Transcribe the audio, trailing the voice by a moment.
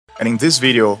and in this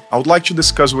video, I would like to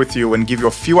discuss with you and give you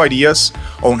a few ideas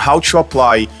on how to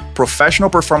apply professional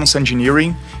performance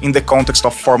engineering in the context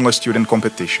of Formula Student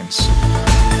competitions.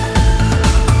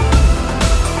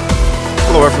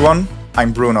 Hello everyone,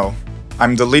 I'm Bruno.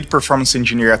 I'm the lead performance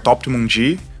engineer at Optimum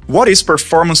G. What is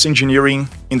performance engineering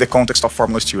in the context of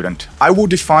Formula Student? I will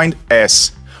define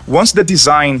as, once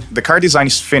the car design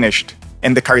is finished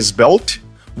and the car is built,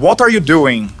 what are you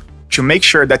doing to make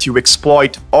sure that you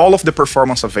exploit all of the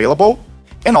performance available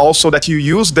and also that you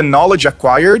use the knowledge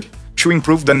acquired to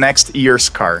improve the next year's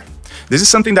car. This is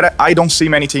something that I don't see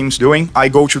many teams doing. I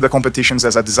go to the competitions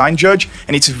as a design judge,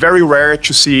 and it's very rare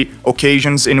to see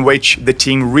occasions in which the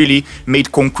team really made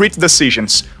concrete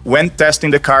decisions when testing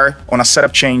the car on a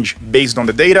setup change based on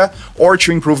the data, or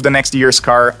to improve the next year's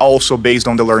car also based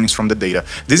on the learnings from the data.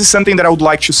 This is something that I would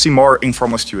like to see more in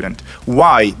Formula Student.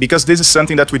 Why? Because this is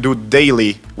something that we do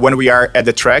daily when we are at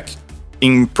the track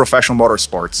in professional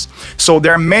motorsports. So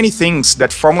there are many things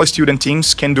that Formula Student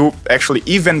teams can do actually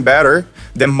even better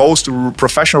than most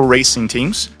professional racing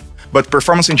teams, but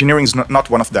performance engineering is not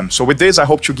one of them. So with this, I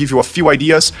hope to give you a few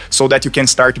ideas so that you can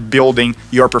start building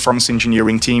your performance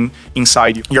engineering team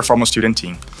inside your Formula Student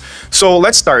team. So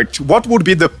let's start. What would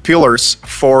be the pillars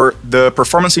for the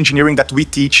performance engineering that we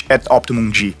teach at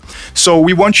Optimum G? So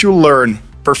we want to learn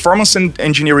performance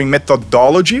engineering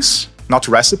methodologies, not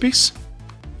recipes,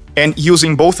 and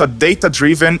using both a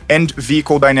data-driven and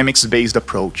vehicle dynamics-based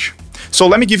approach. So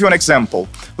let me give you an example.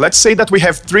 Let's say that we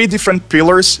have three different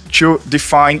pillars to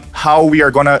define how we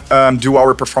are gonna do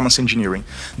our performance engineering.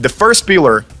 The first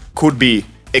pillar could be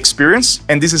experience,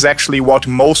 and this is actually what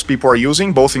most people are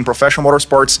using, both in professional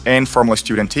motorsports and Formula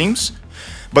Student teams.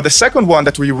 But the second one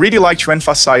that we really like to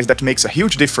emphasize that makes a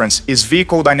huge difference is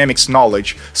vehicle dynamics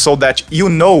knowledge, so that you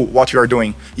know what you are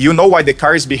doing. You know why the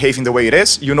car is behaving the way it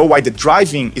is. You know why the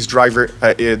driver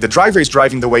is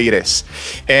driving the way it is.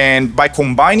 And by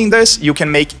combining this, you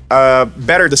can make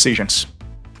better decisions.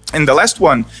 And the last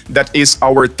one, that is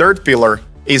our third pillar,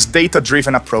 is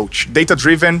data-driven approach.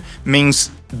 Data-driven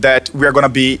means that we are going to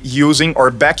be using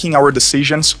or backing our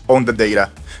decisions on the data.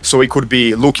 So it could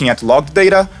be looking at logged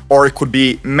data, or it could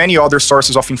be many other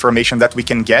sources of information that we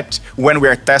can get when we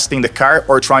are testing the car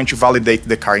or trying to validate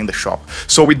the car in the shop.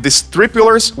 So with these three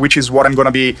pillars, which is what I'm going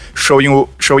to be showing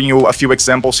you a few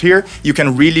examples here, you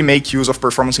can really make use of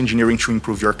performance engineering to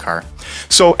improve your car.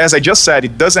 So as I just said,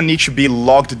 it doesn't need to be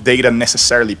logged data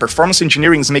necessarily. Performance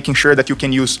engineering is making sure that you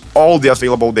can use all the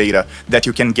available data that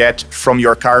you can get from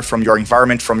your car, from your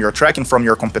environment, from your track, and from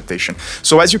your competition.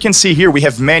 So as you can see here, we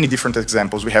have many different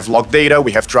examples. We have log data,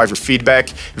 we have driver feedback,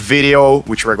 video,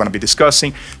 which we're going to be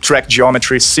discussing, track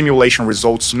geometry, simulation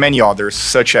results, many others,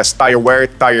 such as tire wear,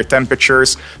 tire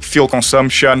temperatures, fuel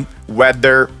consumption,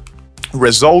 weather,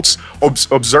 results,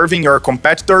 observing your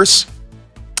competitors,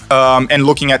 and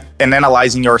looking at and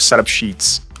analyzing your setup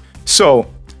sheets. So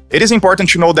it is important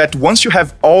to know that once you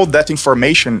have all that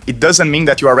information, it doesn't mean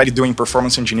that you're already doing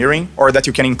performance engineering or that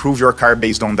you can improve your car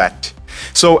based on that.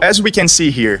 So as we can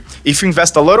see here, if you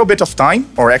invest a little bit of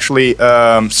time, or actually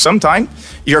some time,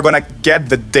 you're gonna get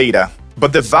the data.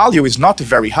 But the value is not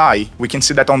very high. We can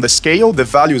see that on the scale, the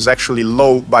value is actually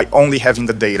low by only having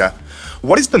the data.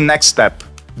 What is the next step?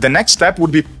 The next step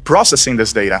would be processing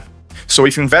this data. So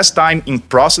if you invest time in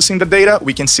processing the data,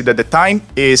 we can see that the time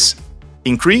is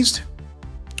increased,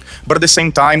 but at the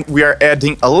same time, we are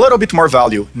adding a little bit more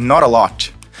value, not a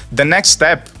lot. The next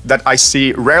step that I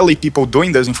see rarely people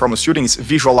doing this in Formula Student is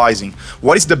visualizing.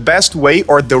 What is the best way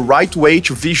or the right way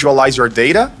to visualize your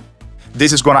data?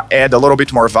 This is gonna add a little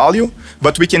bit more value,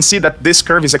 but we can see that this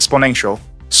curve is exponential.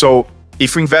 So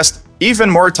if you invest even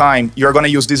more time, you're gonna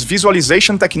use these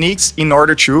visualization techniques in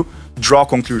order to draw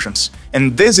conclusions.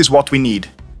 And this is what we need.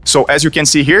 So as you can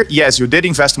see here, yes, you did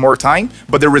invest more time,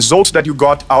 but the results that you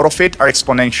got out of it are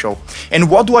exponential. And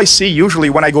what do I see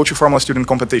usually when I go to Formula Student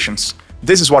competitions?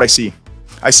 This is what I see.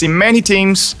 I see many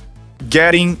teams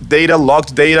getting data,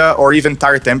 logged data, or even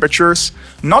tire temperatures.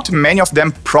 Not many of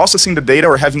them processing the data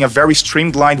or having a very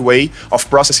streamlined way of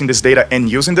processing this data and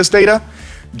using this data.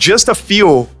 Just a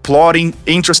few plotting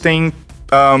interesting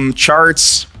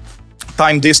charts,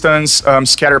 time distance,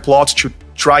 scatter plots to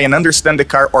try and understand the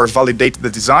car or validate the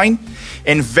design,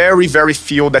 and very, very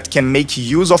few that can make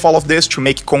use of all of this to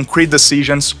make concrete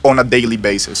decisions on a daily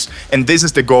basis. And this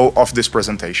is the goal of this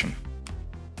presentation.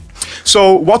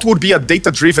 So what would be a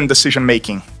data-driven decision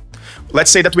making? Let's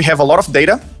say that we have a lot of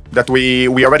data, that we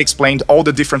already explained all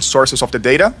the different sources of the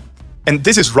data, and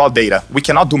this is raw data. We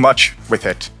cannot do much with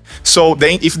it. So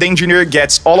if the engineer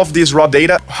gets all of this raw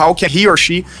data, how can he or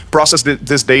she process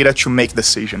this data to make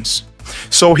decisions?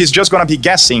 So he's just going to be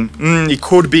guessing, it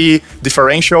could be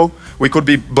differential, We could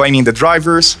be blaming the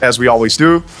drivers, as we always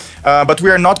do, but we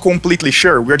are not completely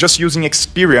sure. We're just using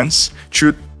experience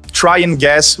to try and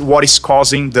guess what is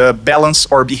causing the balance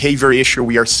or behavior issue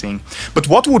we are seeing. But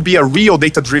what would be a real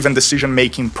data-driven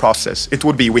decision-making process? It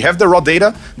would be, we have the raw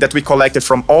data that we collected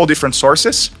from all different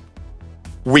sources.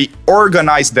 We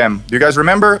organize them. Do you guys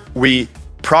remember? We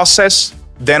process,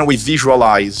 then we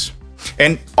visualize.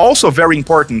 And also very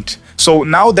important, so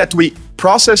now that we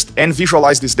processed and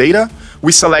visualized this data,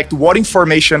 we select what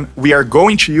information we are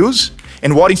going to use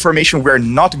and what information we're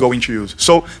not going to use.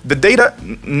 So the data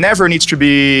never needs to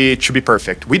be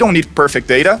perfect. We don't need perfect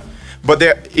data, but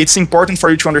it's important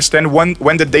for you to understand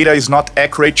when the data is not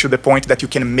accurate to the point that you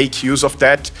can make use of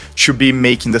that to be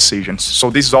making decisions.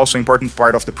 So this is also an important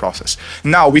part of the process.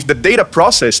 Now, with the data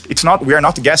processed, we are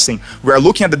not guessing, we are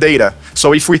looking at the data.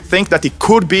 So if we think that it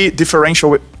could be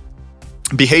differential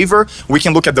behavior, we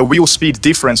can look at the wheel speed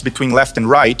difference between left and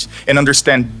right and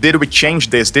understand, did we change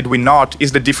this, did we not,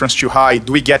 is the difference too high,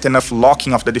 do we get enough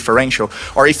locking of the differential,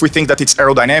 or if we think that it's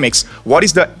aerodynamics, what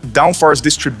is the downforce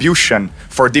distribution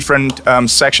for different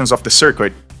sections of the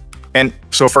circuit. And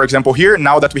so, for example, here,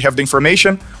 now that we have the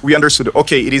information, we understood,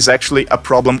 okay, it is actually a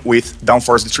problem with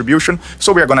downforce distribution,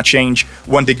 so we are gonna change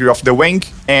 1 degree of the wing,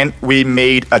 and we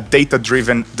made a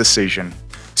data-driven decision.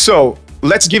 So,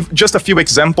 let's give just a few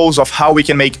examples of how we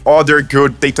can make other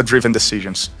good data-driven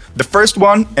decisions. The first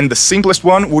one, and the simplest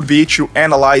one, would be to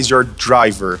analyze your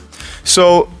driver.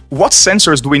 So what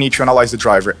sensors do we need to analyze the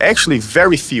driver? Actually,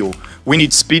 very few. We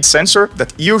need speed sensor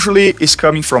that usually is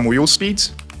coming from wheel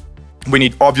speeds. We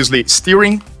need, obviously,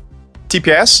 steering,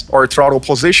 TPS, or throttle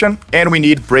position, and we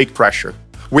need brake pressure.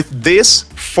 With these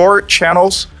 4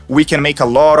 channels, we can make a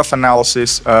lot of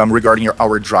analysis regarding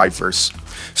our drivers.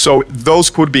 So those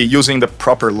could be using the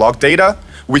proper log data.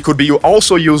 We could be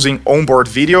also using onboard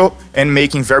video and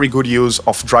making very good use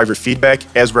of driver feedback,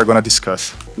 as we're gonna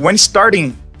discuss. When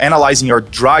starting analyzing your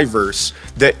drivers,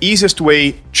 the easiest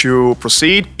way to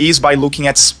proceed is by looking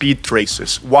at speed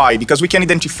traces. Why? Because we can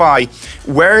identify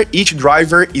where each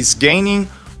driver is gaining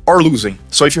or losing.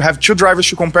 So if you have 2 drivers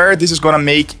to compare, this is gonna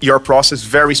make your process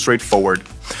very straightforward.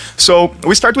 So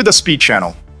we start with the speed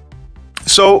channel.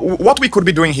 So what we could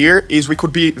be doing here is we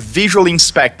could be visually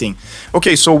inspecting.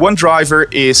 Okay, so one driver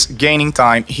is gaining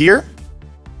time here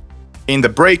in the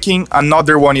braking,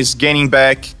 another one is gaining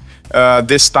back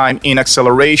this time in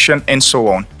acceleration, and so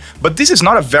on. But this is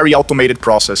not a very automated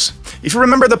process. If you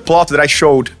remember the plot that I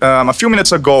showed a few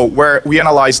minutes ago, where we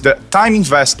analyzed the time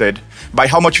invested by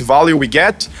how much value we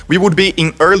get, we would be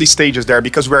in early stages there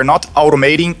because we are not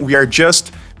automating, we are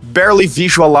just barely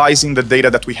visualizing the data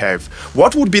that we have.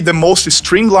 What would be the most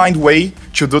streamlined way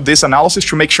to do this analysis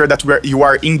to make sure that you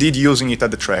are indeed using it at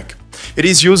the track? It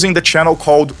is using the channel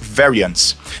called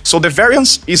variance. So the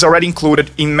variance is already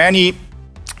included in many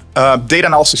data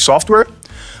analysis software,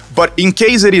 but in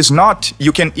case it is not,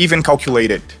 you can even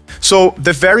calculate it. So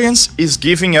the variance is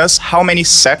giving us how many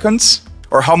seconds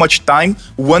or how much time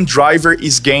one driver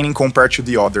is gaining compared to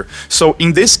the other. So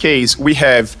in this case, we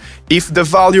have, if the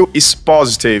value is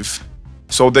positive,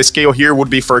 so the scale here would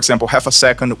be, for example, half a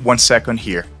second, 1 second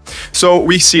here. So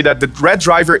we see that the red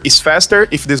driver is faster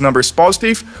if this number is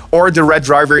positive, or the red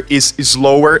driver is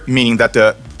slower, meaning that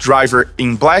the driver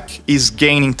in black is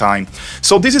gaining time.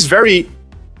 So this is very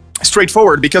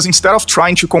straightforward because instead of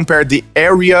trying to compare the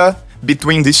area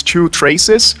between these 2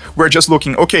 traces, we're just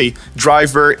looking, okay,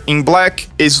 driver in black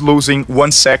is losing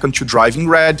 1 second to driving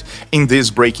red in this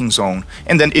braking zone.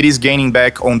 And then it is gaining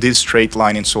back on this straight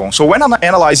line and so on. So when I'm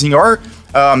analyzing your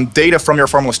data from your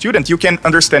Formula student, you can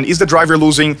understand, is the driver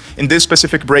losing in this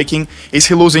specific braking? Is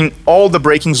he losing all the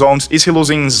braking zones? Is he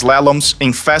losing in slaloms,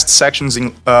 in fast sections,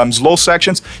 in slow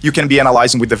sections? You can be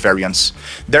analyzing with the variance.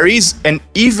 There is an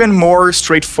even more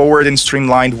straightforward and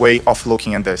streamlined way of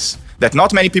looking at this that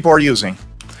not many people are using,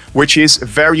 which is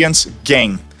variance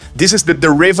gain. This is the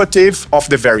derivative of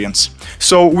the variance.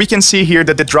 So we can see here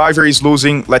that the driver is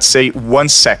losing, let's say, 1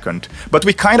 second. But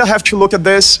we kind of have to look at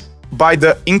this by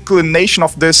the inclination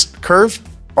of this curve,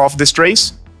 of this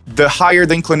trace. The higher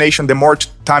the inclination, the more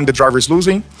time the driver is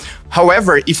losing.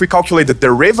 However, if we calculate the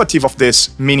derivative of this,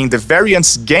 meaning the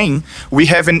variance gain, we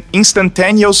have an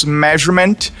instantaneous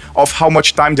measurement of how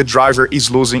much time the driver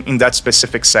is losing in that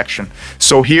specific section.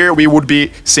 So here we would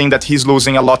be seeing that he's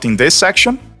losing a lot in this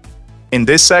section, and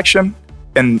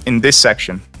in this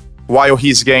section, while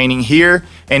he's gaining here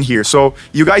and here. So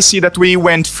you guys see that we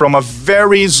went from a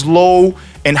very slow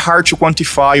and hard to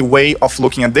quantify way of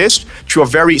looking at this to a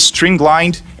very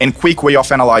streamlined and quick way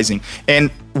of analyzing.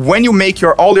 And when you make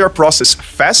all your process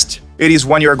fast, it is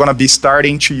when you're gonna be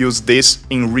starting to use this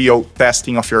in real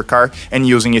testing of your car and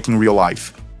using it in real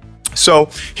life. So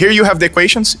here you have the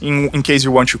equations in case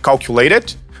you want to calculate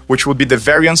it, which would be the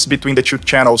variance between the two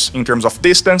channels in terms of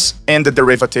distance and the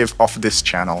derivative of this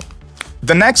channel.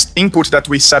 The next input that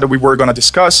we said we were going to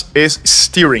discuss is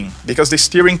steering, because the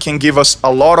steering can give us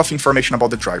a lot of information about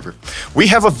the driver. We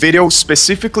have a video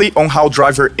specifically on how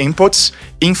driver inputs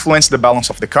influence the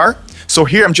balance of the car. So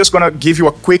here I'm just going to give you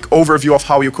a quick overview of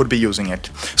how you could be using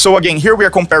it. So again, here we are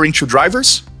comparing two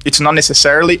drivers. It's not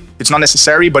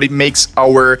necessary, but it makes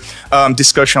our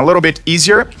discussion a little bit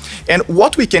easier. And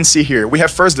what we can see here, we have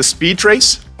first the speed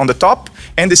trace on the top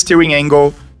and the steering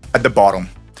angle at the bottom.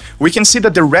 We can see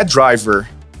that the red driver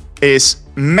is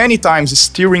many times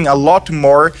steering a lot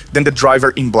more than the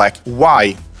driver in black.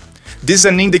 Why? This is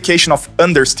an indication of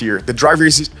understeer. The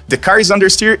car is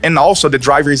understeer, and also the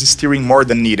driver is steering more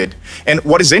than needed. And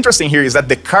what is interesting here is that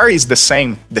the car is the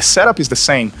same, the setup is the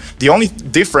same. The only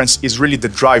difference is really the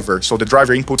driver. So the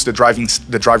driver inputs,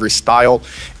 the driver's style,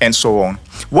 and so on.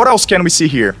 What else can we see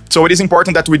here? So it is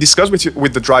important that we discuss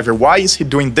with the driver, why is he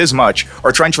doing this much?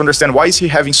 Or trying to understand why is he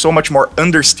having so much more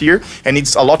understeer and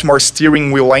needs a lot more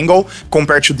steering wheel angle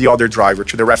compared to the other driver,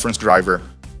 to the reference driver.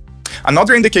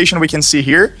 Another indication we can see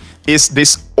here is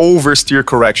this oversteer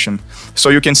correction. So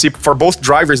you can see for both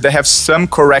drivers, they have some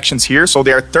corrections here. So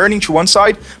they are turning to one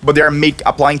side, but they are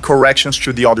applying corrections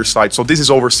to the other side. So this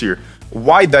is oversteer.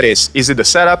 Why that is? Is it the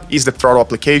setup? Is the throttle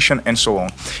application? And so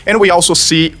on. And we also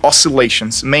see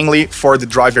oscillations, mainly for the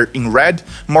driver in red,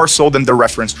 more so than the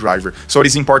reference driver. So it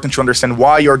is important to understand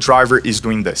why your driver is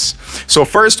doing this. So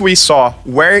first we saw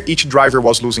where each driver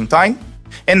was losing time.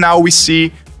 And now we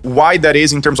see why that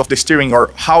is in terms of the steering, or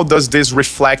how does this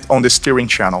reflect on the steering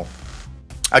channel.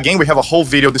 Again, we have a whole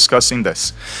video discussing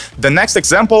this. The next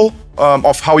example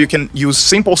of how you can use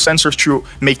simple sensors to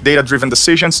make data-driven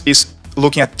decisions is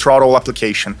looking at throttle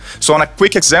application. So on a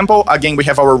quick example, again, we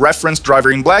have our reference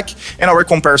driver in black and our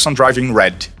comparison driver in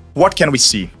red. What can we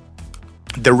see?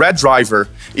 The red driver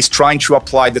is trying to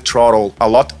apply the throttle a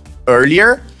lot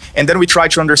earlier, and then we try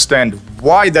to understand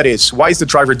why that is. Why is the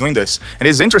driver doing this? And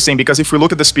it's interesting because if we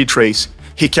look at the speed trace,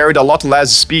 he carried a lot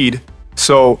less speed.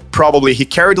 So probably he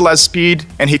carried less speed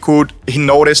and he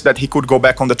noticed that he could go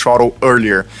back on the throttle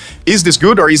earlier. Is this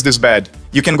good or is this bad?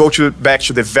 You can go back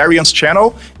to the variance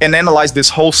channel and analyze this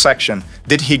whole section.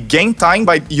 Did he gain time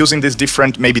by using this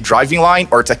different maybe driving line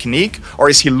or technique, or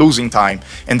is he losing time?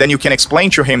 And then you can explain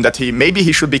to him that maybe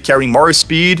he should be carrying more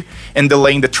speed and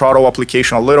delaying the throttle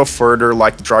application a little further,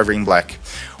 like the driver in black.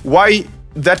 Why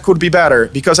that could be better?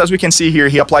 Because as we can see here,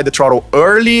 he applied the throttle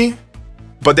early,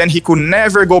 but then he could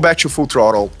never go back to full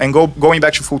throttle. And going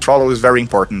back to full throttle is very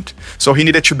important. So he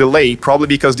needed to delay, probably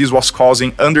because this was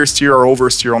causing understeer or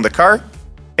oversteer on the car.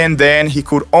 And then he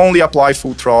could only apply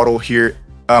full throttle here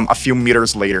a few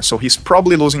meters later. So he's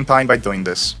probably losing time by doing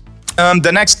this.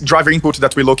 The next driver input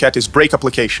that we look at is brake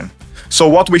application. So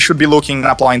what we should be looking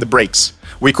at applying the brakes.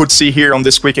 We could see here on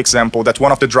this quick example that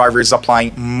one of the drivers is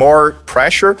applying more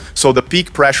pressure, so the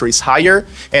peak pressure is higher,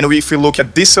 and if we look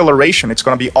at deceleration, it's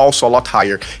going to be also a lot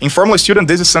higher. In Formula Student,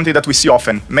 this is something that we see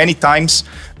often. Many times,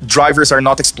 drivers are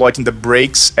not exploiting the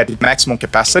brakes at maximum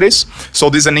capacities, so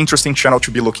this is an interesting channel to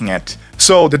be looking at.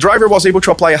 So the driver was able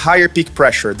to apply a higher peak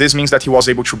pressure. This means that he was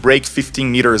able to brake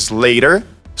 15 meters later.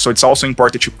 So it's also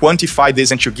important to quantify this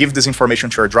and to give this information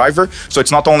to your driver. So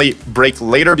it's not only brake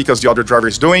later because the other driver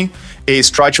is doing,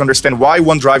 is try to understand why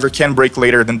one driver can brake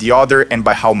later than the other and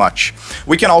by how much.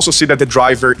 We can also see that the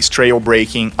driver is trail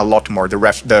braking a lot more.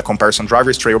 The comparison driver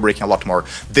is trail braking a lot more.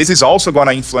 This is also going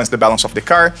to influence the balance of the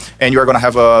car, and you're going to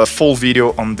have a full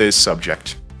video on this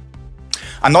subject.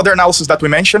 Another analysis that we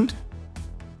mentioned,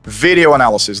 video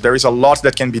analysis. There is a lot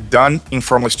that can be done in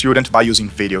Formula Student by using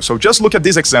video. So just look at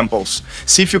these examples.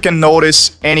 See if you can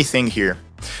notice anything here.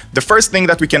 The first thing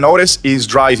that we can notice is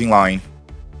driving line.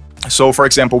 So for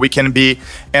example, we can be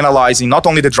analyzing not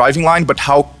only the driving line, but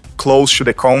how close to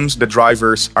the cones the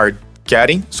drivers are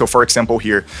getting. So for example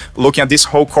here, looking at this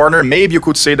whole corner, maybe you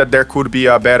could say that there could be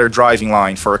a better driving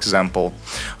line, for example.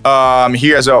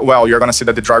 Here as well, you're gonna see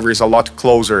that the driver is a lot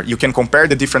closer. You can compare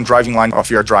the different driving line of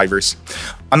your drivers.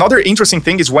 Another interesting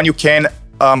thing is when you can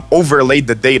overlay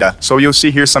the data. So you'll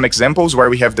see here some examples where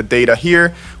we have the data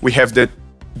here, we have the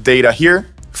data here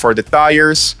for the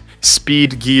tires,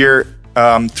 speed, gear,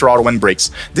 throttle and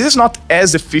brakes. This is not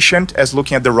as efficient as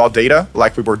looking at the raw data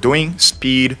like we were doing,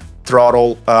 speed,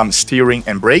 throttle, steering,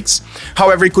 and brakes.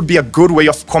 However, it could be a good way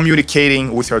of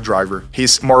communicating with your driver.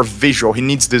 He's more visual, he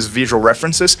needs these visual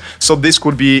references, so this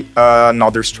could be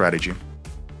another strategy.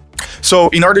 So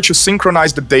in order to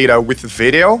synchronize the data with the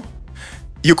video,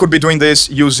 you could be doing this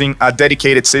using a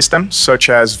dedicated system, such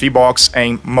as VBox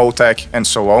and Motec and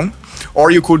so on.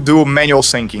 or you could do manual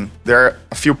syncing. There are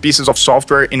a few pieces of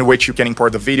software in which you can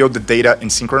import the video, the data,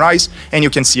 and synchronize, and you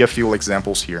can see a few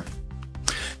examples here.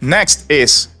 Next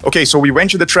is, okay, so we went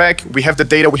to the track, we have the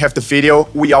data, we have the video,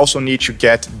 we also need to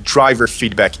get driver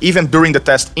feedback. Even during the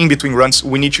test, in between runs,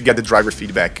 we need to get the driver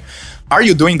feedback. Are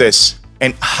you doing this?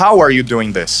 And how are you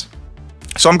doing this?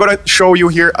 So I'm gonna show you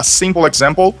here a simple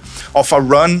example of a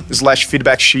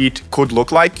run/feedback sheet could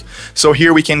look like. So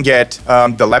here we can get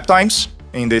the lap times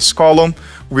in this column.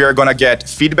 We are gonna get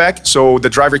feedback. So the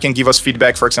driver can give us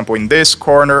feedback, for example, in this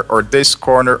corner or this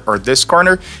corner or this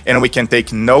corner, and we can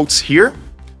take notes here.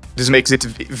 This makes it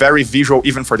very visual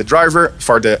even for the driver,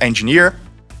 for the engineer.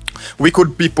 We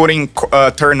could be putting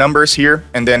turn numbers here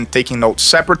and then taking notes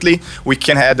separately. We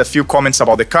can add a few comments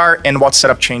about the car and what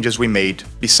setup changes we made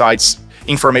besides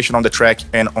information on the track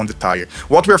and on the tire.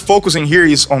 What we're focusing here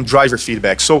is on driver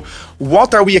feedback. So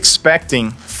what are we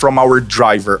expecting from our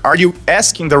driver? Are you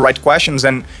asking the right questions,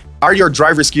 and are your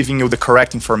drivers giving you the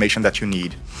correct information that you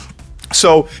need?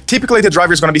 So typically the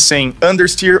driver is going to be saying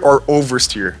understeer or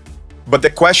oversteer. But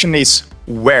the question is,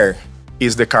 where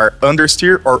is the car,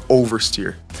 understeer or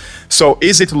oversteer? So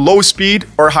is it low speed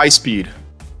or high speed?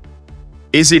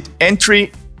 Is it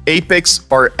entry, apex,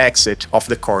 or exit of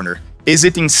the corner? Is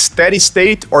it in steady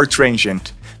state or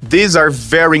transient? These are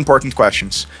very important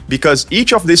questions, because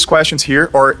each of these questions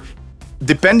here, or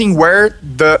depending where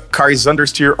the car is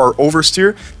understeer or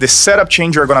oversteer, the setup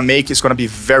change you're gonna make is gonna be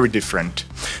very different.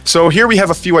 So here we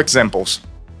have a few examples.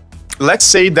 Let's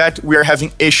say that we are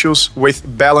having issues with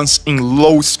balance in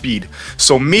low speed.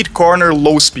 So mid-corner,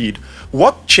 low speed.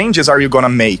 What changes are you gonna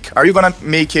make? Are you gonna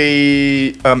make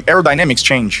a aerodynamics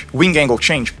change, wing angle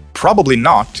change? Probably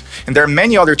not. And there are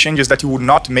many other changes that you would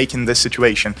not make in this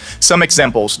situation. Some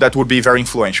examples that would be very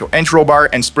influential. Anti-roll bar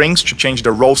and springs to change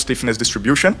the roll stiffness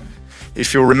distribution.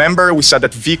 If you remember, we said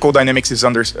that vehicle dynamics is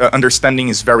understanding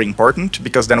is very important,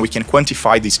 because then we can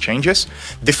quantify these changes.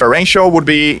 Differential would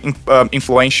be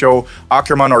influential,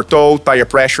 Ackermann or toe, tire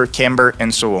pressure, camber,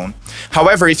 and so on.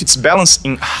 However, if it's balanced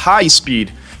in high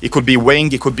speed, it could be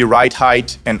wing, it could be ride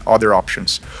height, and other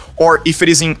options. Or if it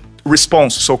is in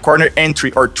response, so corner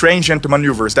entry or transient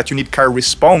maneuvers that you need car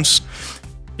response,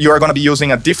 you are going to be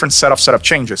using a different set of setup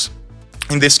changes.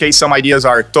 In this case, some ideas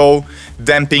are toe,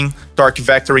 damping, torque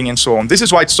vectoring, and so on. This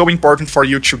is why it's so important for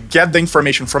you to get the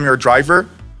information from your driver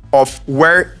of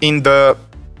where in the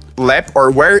lap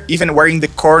or even where in the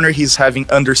corner he's having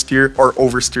understeer or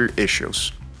oversteer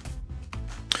issues.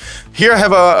 Here I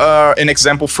have an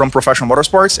example from professional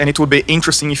motorsports, and it would be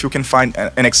interesting if you can find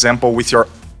an example with your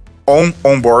own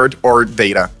onboard or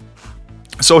data.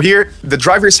 So here, the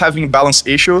driver is having balance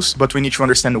issues, but we need to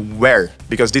understand where,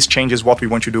 because this changes what we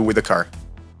want to do with the car.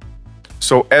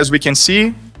 So as we can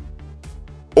see,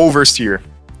 oversteer.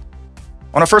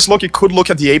 On a first look, it could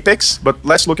look at the apex, but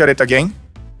let's look at it again.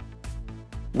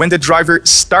 When the driver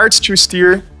starts to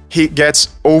steer, he gets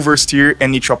oversteer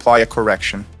and needs to apply a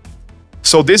correction.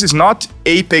 So this is not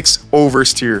apex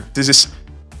oversteer. This is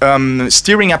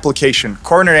steering application,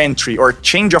 corner entry, or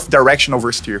change of direction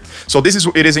oversteer. So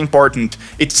it is important.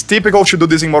 It's typical to do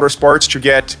this in motorsports to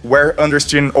get where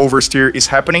understeer and oversteer is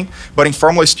happening, but in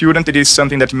Formula Student, it is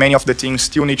something that many of the teams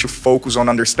still need to focus on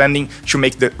understanding to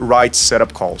make the right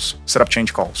setup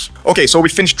change calls. Okay, so we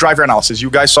finished driver analysis.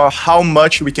 You guys saw how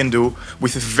much we can do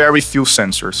with very few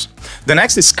sensors. The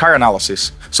next is car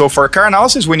analysis. So for car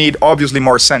analysis, we need obviously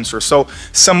more sensors. So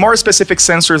some more specific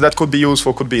sensors that could be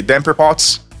useful could be damper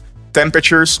pots,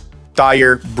 temperatures,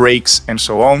 tire, brakes, and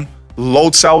so on.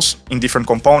 Load cells in different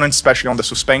components, especially on the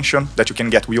suspension, that you can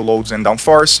get wheel loads and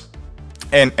downforce,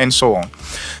 and so on.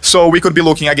 So we could be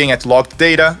looking again at logged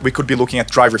data, we could be looking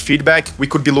at driver feedback, we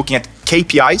could be looking at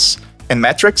KPIs and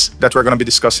metrics that we're going to be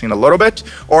discussing in a little bit,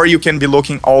 or you can be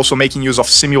looking also making use of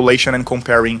simulation and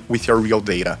comparing with your real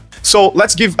data. So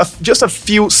let's give just a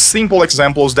few simple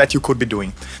examples that you could be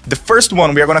doing. The first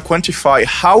one, we are going to quantify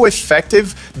how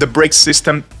effective the brake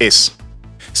system is.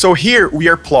 So here we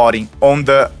are plotting on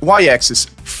the y-axis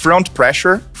front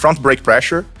brake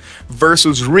pressure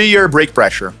versus rear brake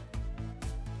pressure.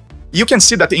 You can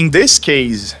see that in this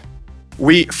case,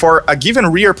 for a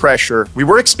given rear pressure, we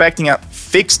were expecting a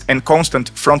fixed and constant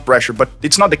front pressure, but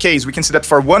it's not the case. We can see that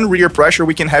for one rear pressure,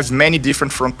 we can have many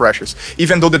different front pressures,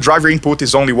 even though the driver input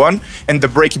is only one and the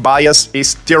brake bias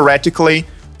is theoretically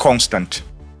constant.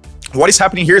 What is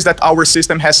happening here is that our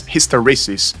system has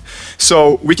hysteresis.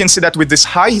 So we can see that with this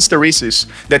high hysteresis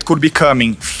that could be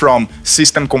coming from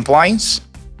system compliance,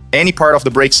 any part of the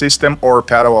brake system or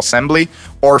pedal assembly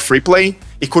or free play,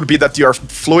 It could be that your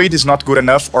fluid is not good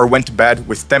enough or went bad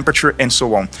with temperature and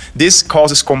so on. This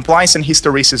causes compliance and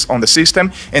hysteresis on the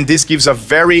system, and this gives a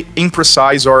very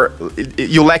imprecise, or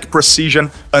you lack precision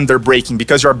under braking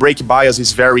because your brake bias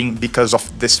is varying because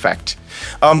of this fact.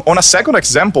 On a second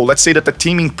example, let's say that the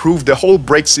team improved the whole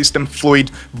brake system, fluid,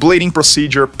 bleeding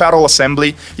procedure, pedal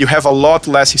assembly. You have a lot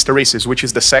less hysteresis, which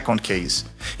is the second case.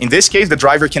 In this case, the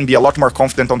driver can be a lot more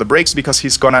confident on the brakes because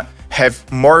he's gonna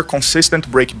have more consistent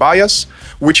brake bias,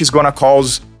 which is gonna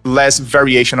cause less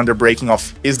variation under braking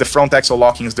of is the front axle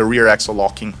locking, is the rear axle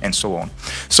locking, and so on.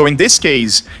 So in this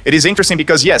case, it is interesting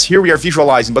because yes, here we are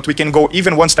visualizing, but we can go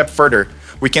even one step further.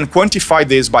 We can quantify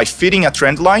this by fitting a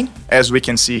trend line, as we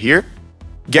can see here,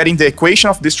 getting the equation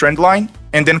of this trend line,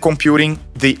 and then computing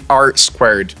the R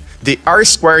squared. The R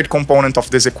squared component of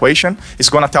this equation is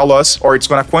going to tell us, or it's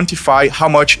going to quantify how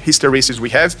much hysteresis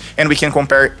we have, and we can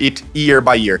compare it year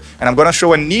by year. And I'm going to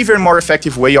show an even more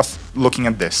effective way of looking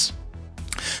at this.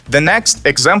 The next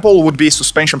example would be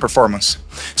suspension performance.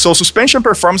 So suspension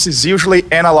performance is usually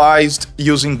analyzed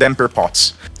using damper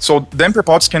pots. So damper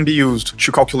pots can be used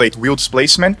to calculate wheel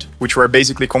displacement, which we're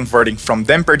basically converting from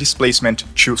damper displacement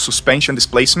to suspension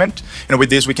displacement. And with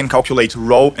this, we can calculate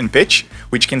roll and pitch,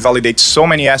 which can validate so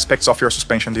many aspects of your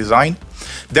suspension design.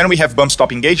 Then we have bump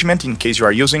stop engagement, in case you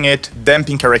are using it,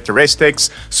 damping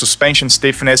characteristics, suspension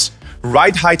stiffness,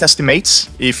 ride height estimates,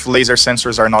 if laser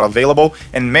sensors are not available,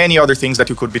 and many other things that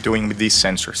you could be doing with these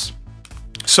sensors.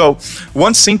 So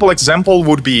one simple example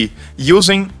would be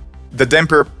using the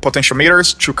damper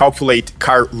potentiometers to calculate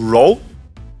car roll.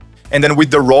 And then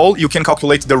with the roll, you can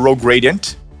calculate the roll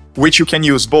gradient, which you can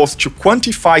use both to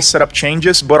quantify setup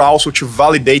changes, but also to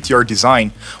validate your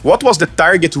design. What was the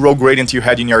target roll gradient you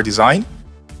had in your design?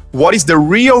 What is the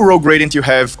real roll gradient you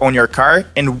have on your car?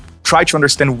 And try to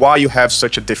understand why you have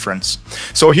such a difference.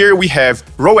 So here we have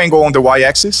roll angle on the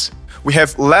y-axis. We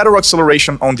have lateral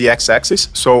acceleration on the x-axis.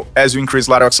 So as you increase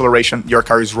lateral acceleration, your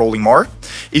car is rolling more.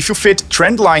 If you fit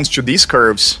trend lines to these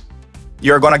curves,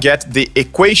 you're gonna get the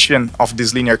equation of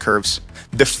these linear curves.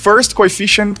 The first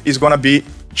coefficient is gonna be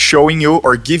showing you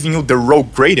or giving you the roll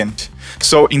gradient.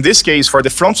 So in this case, for the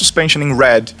front suspension in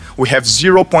red, we have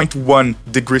 0.1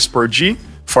 degrees per G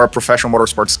for a professional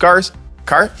motorsports car.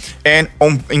 And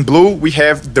in blue, we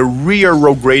have the rear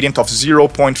roll gradient of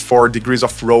 0.4 degrees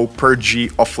of roll per G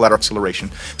of lateral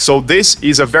acceleration. So this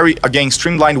is a very, again,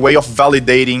 streamlined way of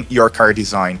validating your car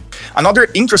design. Another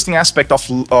interesting aspect of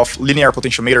linear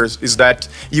potentiometers is that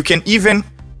you can even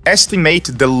estimate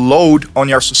the load on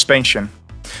your suspension.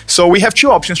 So we have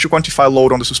two options to quantify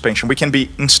load on the suspension. We can be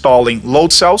installing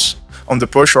load cells on the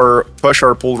push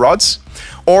or pull rods,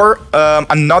 or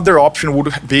another option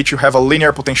would be to have a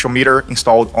linear potentiometer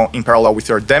installed in parallel with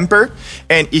your damper.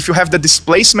 And if you have the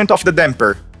displacement of the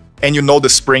damper and you know the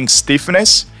spring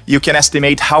stiffness, you can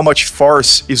estimate how much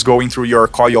force is going through your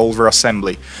coilover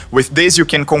assembly. With this, you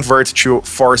can convert to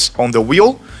force on the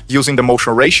wheel using the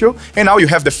motion ratio, and now you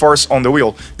have the force on the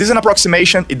wheel. This is an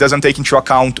approximation. It doesn't take into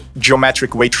account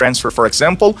geometric weight transfer, for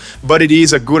example, but it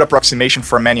is a good approximation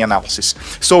for many analysis.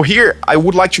 So here, I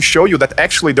would like to show you that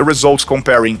actually the results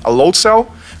comparing a load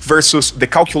cell versus the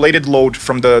calculated load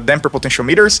from the damper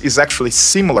potentiometers is actually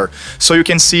similar. So you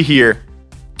can see here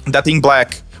that in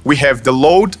black, we have the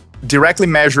load directly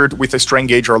measured with a strain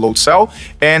gauge or load cell,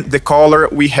 and the color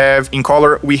we have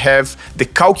the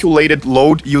calculated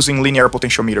load using linear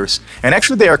potentiometers. And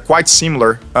actually they are quite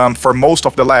similar for most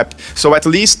of the lap. So at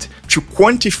least to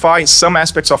quantify some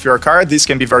aspects of your car, this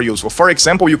can be very useful. For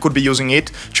example, you could be using it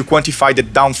to quantify the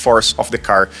downforce of the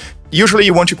car. Usually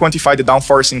you want to quantify the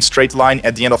downforce in straight line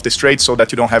at the end of the straight so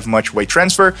that you don't have much weight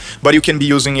transfer, but you can be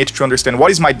using it to understand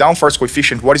what is my downforce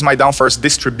coefficient, what is my downforce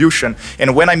distribution,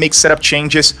 and when I make setup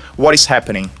changes, what is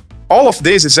happening. All of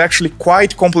this is actually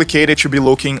quite complicated to be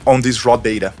looking on this raw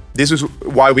data. This is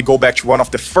why we go back to one of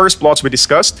the first plots we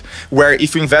discussed, where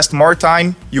if you invest more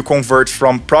time, you convert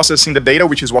from processing the data,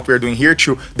 which is what we're doing here,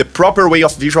 to the proper way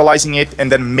of visualizing it and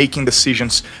then making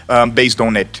decisions based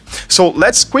on it. So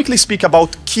let's quickly speak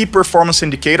about key performance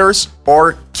indicators,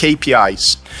 or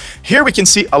KPIs. Here we can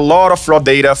see a lot of raw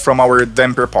data from our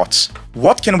damper pots.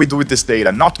 What can we do with this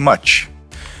data? Not much.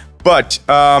 But,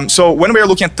 so when we are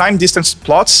looking at time distance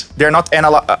plots, they're not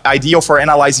ideal for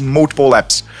analyzing multiple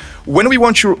laps. When we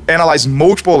want to analyze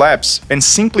multiple laps and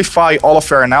simplify all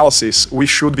of our analysis, we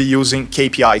should be using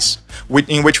KPIs,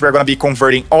 in which we're going to be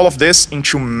converting all of this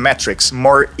into metrics,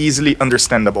 more easily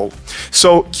understandable.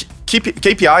 So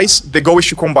KPIs, the goal is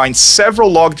to combine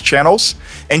several logged channels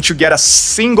and to get a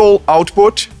single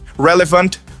output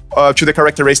relevant to the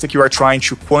characteristic you are trying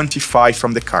to quantify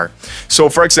from the car. So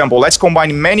for example, let's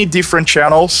combine many different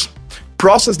channels,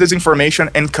 process this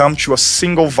information and come to a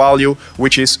single value,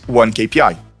 which is one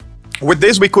KPI. With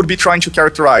this, we could be trying to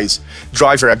characterize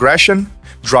driver aggression,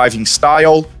 driving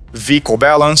style, vehicle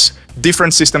balance,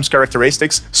 different systems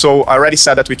characteristics. So I already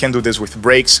said that we can do this with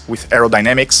brakes, with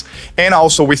aerodynamics, and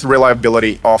also with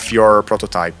reliability of your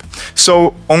prototype.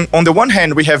 So on the one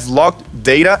hand, we have logged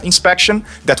data inspection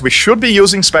that we should be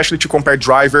using, especially to compare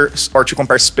drivers or to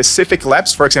compare specific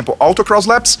laps. For example, autocross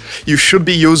laps, you should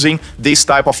be using this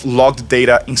type of logged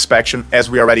data inspection, as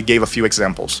we already gave a few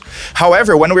examples.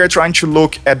 However, when we are trying to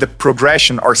look at the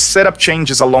progression or setup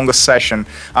changes along a session,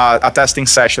 a testing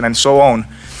session, and so on,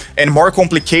 and more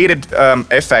complicated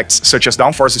effects such as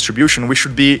downforce distribution, we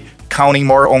should be counting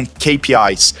more on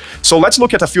KPIs. So let's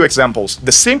look at a few examples.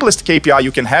 The simplest KPI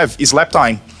you can have is lap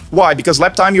time. Why? Because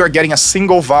lap time, you are getting a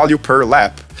single value per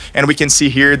lap. And we can see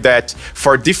here that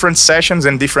for different sessions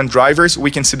and different drivers,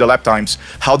 we can see the lap times,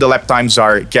 how the lap times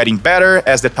are getting better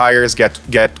as the tires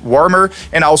get warmer,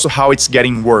 and also how it's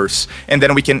getting worse. And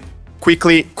then we can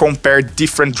quickly compare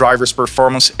different drivers'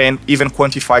 performance and even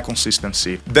quantify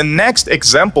consistency. The next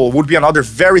example would be another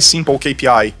very simple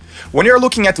KPI. When you're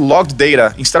looking at logged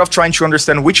data, instead of trying to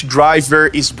understand which driver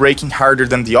is braking harder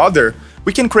than the other,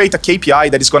 we can create a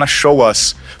KPI that is going to show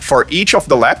us for each of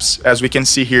the laps. As we can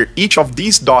see here, each of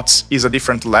these dots is a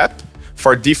different lap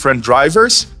for different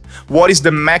drivers. What is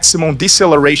the maximum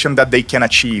deceleration that they can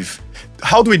achieve?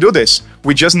 How do we do this?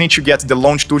 We just need to get the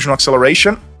longitudinal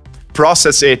acceleration,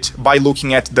 process it by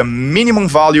looking at the minimum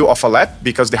value of a lap,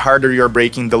 because the harder you're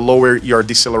braking, the lower your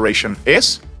deceleration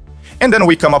is. And then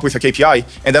we come up with a KPI,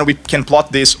 and then we can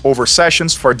plot this over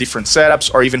sessions for different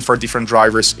setups or even for different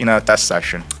drivers in a test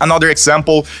session. Another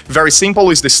example, very simple,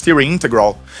 is the steering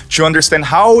integral. To understand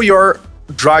how your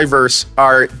drivers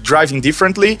are driving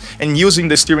differently and using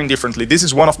the steering differently. This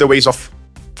is one of the ways of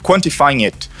quantifying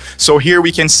it. So here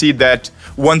we can see that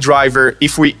one driver,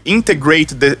 if we integrate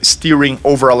the steering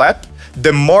over a lap,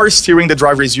 the more steering the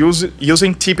driver is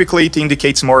using, typically it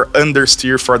indicates more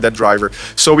understeer for that driver.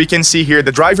 So we can see here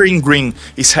the driver in green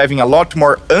is having a lot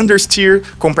more understeer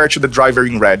compared to the driver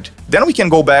in red. Then we can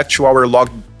go back to our log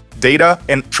data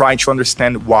and try to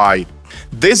understand why.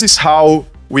 This is how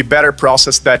we better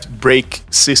process that brake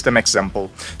system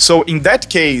example. So in that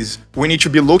case, we need to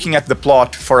be looking at the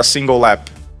plot for a single lap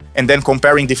and then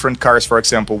comparing different cars, for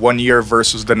example, 1 year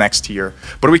versus the next year.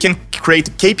 But we can create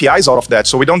KPIs out of that,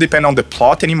 so we don't depend on the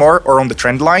plot anymore or on the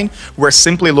trend line. We're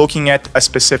simply looking at a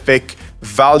specific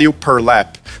value per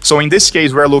lap. So in this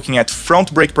case, we're looking at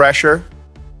front brake pressure,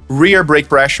 rear brake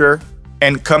pressure,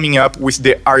 and coming up with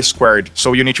the R squared.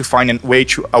 So you need to find a way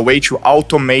to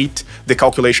automate the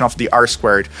calculation of the R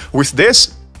squared. With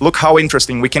this, look how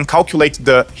interesting. We can calculate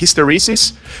the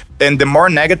hysteresis, and the more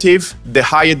negative, the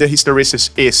higher the hysteresis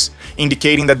is,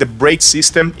 indicating that the brake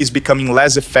system is becoming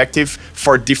less effective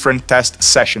for different test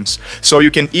sessions. So you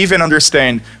can even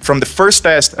understand from the first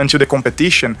test until the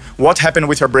competition, what happened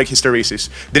with your brake hysteresis.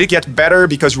 Did it get better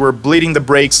because you were bleeding the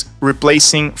brakes,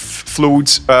 replacing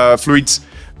fluids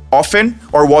often,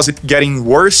 or was it getting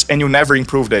worse and you never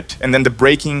improved it? And then the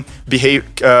braking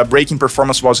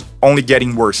performance was only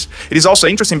getting worse. It is also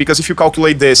interesting because if you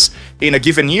calculate this in a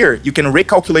given year, you can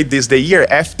recalculate this the year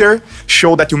after,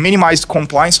 show that you minimized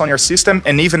compliance on your system,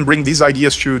 and even bring these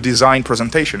ideas to design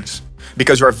presentations.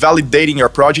 Because you are validating your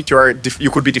project,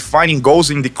 you could be defining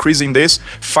goals in decreasing this,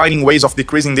 finding ways of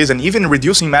decreasing this, and even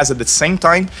reducing mass at the same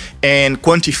time, and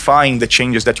quantifying the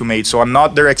changes that you made. So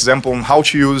another example on how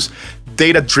to use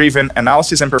data-driven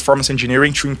analysis and performance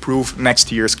engineering to improve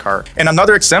next year's car. And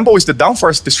another example is the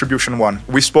downforce distribution one.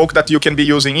 We spoke that you can be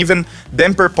using even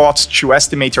damper pots to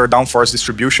estimate your downforce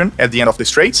distribution at the end of the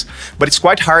straights, but it's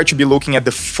quite hard to be looking at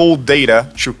the full data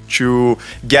to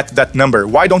get that number.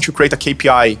 Why don't you create a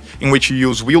KPI in which you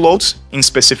use wheel loads in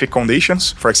specific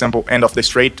conditions, for example, end of the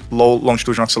straight, low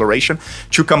longitudinal acceleration,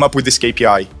 to come up with this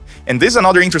KPI? And this is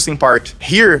another interesting part.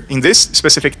 Here, in this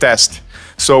specific test,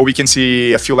 so we can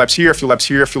see a few laps here, a few laps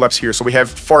here, a few laps here. So we have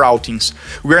 4 outings.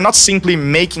 We are not simply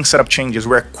making setup changes,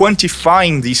 we're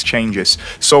quantifying these changes.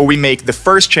 So we make the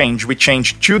first change, we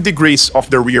change 2 degrees of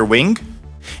the rear wing,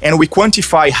 and we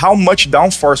quantify how much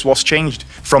downforce was changed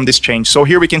from this change. So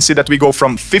here we can see that we go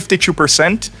from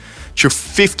 52% to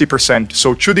 50%.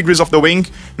 So 2 degrees of the wing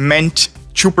meant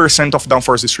 2% of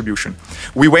downforce distribution.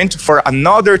 We went for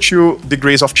another 2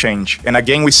 degrees of change. And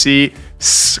again, we see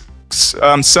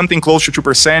something close to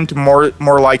 2%,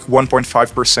 more like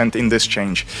 1.5% in this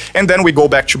change. And then we go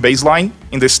back to baseline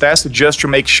in this test just to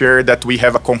make sure that we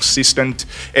have a consistent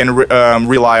and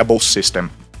reliable system.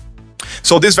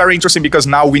 So this is very interesting because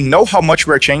now we know how much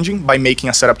we're changing by making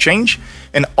a setup change.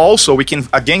 And also we can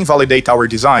again validate our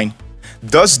design.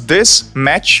 Does this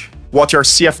match what your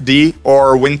CFD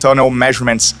or wind tunnel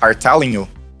measurements are telling you?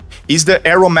 Is the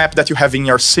aero map that you have in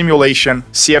your simulation,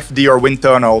 CFD or wind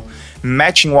tunnel,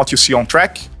 matching what you see on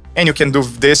track? And you can do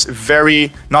this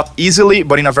very, not easily,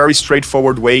 but in a very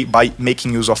straightforward way by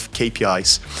making use of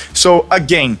KPIs. So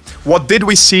again, what did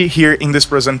we see here in this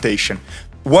presentation?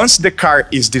 Once the car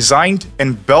is designed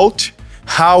and built,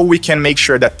 how we can make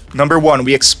sure that, number one,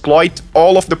 we exploit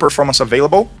all of the performance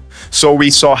available. So we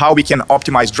saw how we can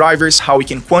optimize drivers, how we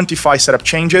can quantify setup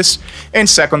changes, and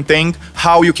second thing,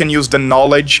 how you can use the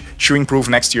knowledge to improve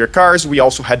next year cars. We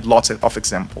also had lots of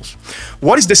examples.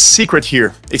 What is the secret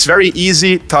here? It's very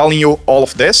easy telling you all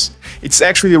of this. It's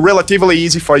actually relatively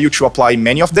easy for you to apply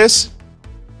many of this.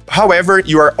 However,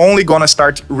 you are only gonna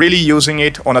start really using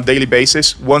it on a daily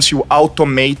basis once you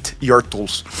automate your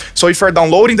tools. So if you're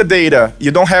downloading the data,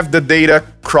 you don't have the data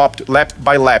cropped lap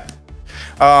by lap.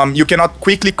 You cannot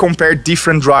quickly compare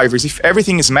different drivers. If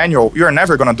everything is manual, you're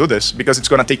never gonna do this because it's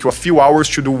gonna take you a few hours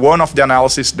to do one of the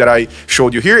analysis that I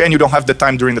showed you here and you don't have the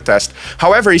time during the test.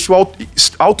 However, if you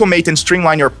automate and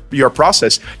streamline your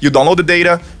process, you download the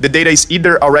data is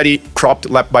either already cropped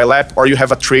lap by lap or you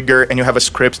have a trigger and you have a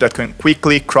script that can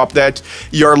quickly crop that.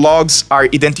 Your logs are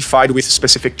identified with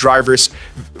specific drivers,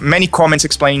 many comments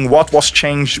explaining what was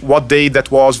changed, what day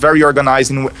that was, very organized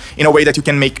in a way that you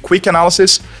can make quick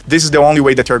analysis. This is the only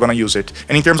way that you're going to use it.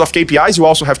 And in terms of KPIs, you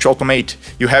also have to automate.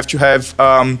 You have to have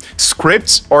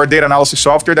scripts or data analysis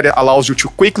software that allows you to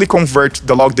quickly convert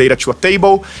the log data to a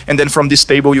table, and then from this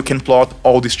table you can plot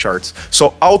all these charts.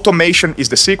 So automation is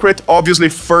the secret. Obviously,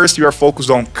 first you are focused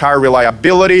on car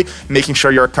reliability, making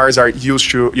sure your drivers are used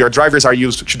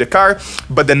to the car.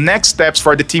 But the next steps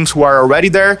for the teams who are already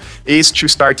there is to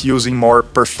start using more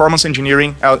performance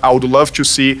engineering. I would love to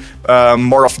see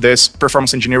more of this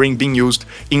performance engineering being used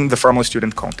in the Formula Student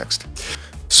context.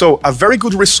 So a very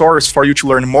good resource for you to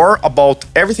learn more about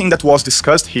everything that was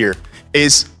discussed here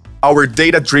is our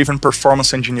data-driven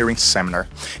performance engineering seminar.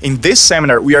 In this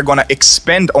seminar, we are going to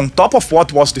expand on top of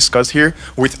what was discussed here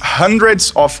with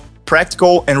hundreds of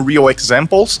practical and real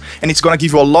examples, and it's going to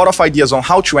give you a lot of ideas on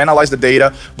how to analyze the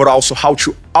data, but also how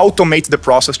to automate the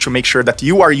process to make sure that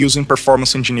you are using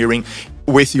performance engineering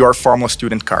with your Formula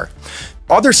Student car.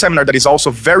 Other seminar that is also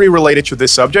very related to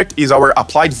this subject is our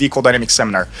Applied Vehicle Dynamics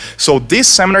seminar. So this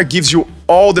seminar gives you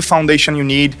all the foundation you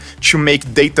need to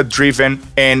make data-driven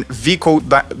and vehicle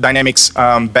dynamics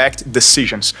backed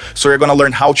decisions. So you're gonna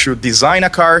learn how to design a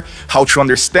car, how to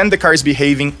understand the car is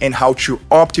behaving, and how to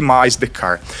optimize the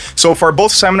car. So for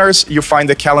both seminars, you find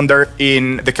the calendar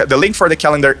in the link for the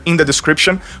calendar in the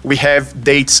description. We have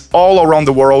dates all around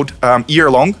the world,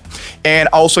 year-long. And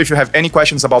also, if you have any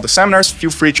questions about the seminars,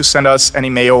 feel free to send us an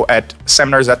email at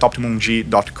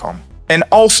seminars@optimumg.com. And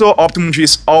also, OptimumG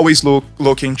is always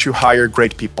looking to hire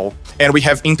great people. And we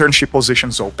have internship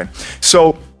positions open.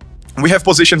 So we have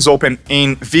positions open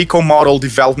in vehicle model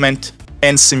development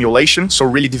and simulation, so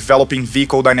really developing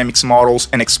vehicle dynamics models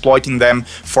and exploiting them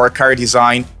for car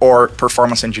design or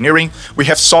performance engineering. We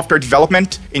have software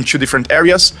development in two different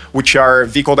areas, which are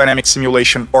vehicle dynamics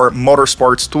simulation or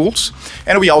motorsports tools.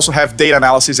 And we also have data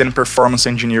analysis and performance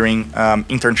engineering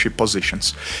internship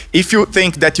positions. If you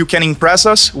think that you can impress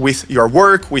us with your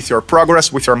work, with your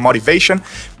progress, with your motivation,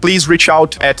 please reach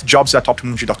out at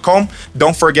jobs@optimumg.com.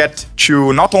 Don't forget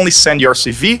to not only send your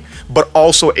CV, but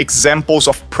also examples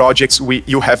of projects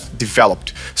you have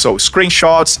developed. So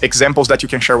screenshots, examples that you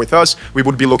can share with us. We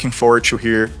would be looking forward to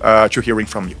hearing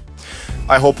from you.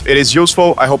 I hope it is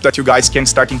useful. I hope that you guys can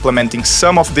start implementing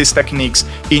some of these techniques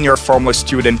in your Formula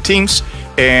Student teams.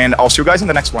 And I'll see you guys in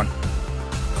the next one.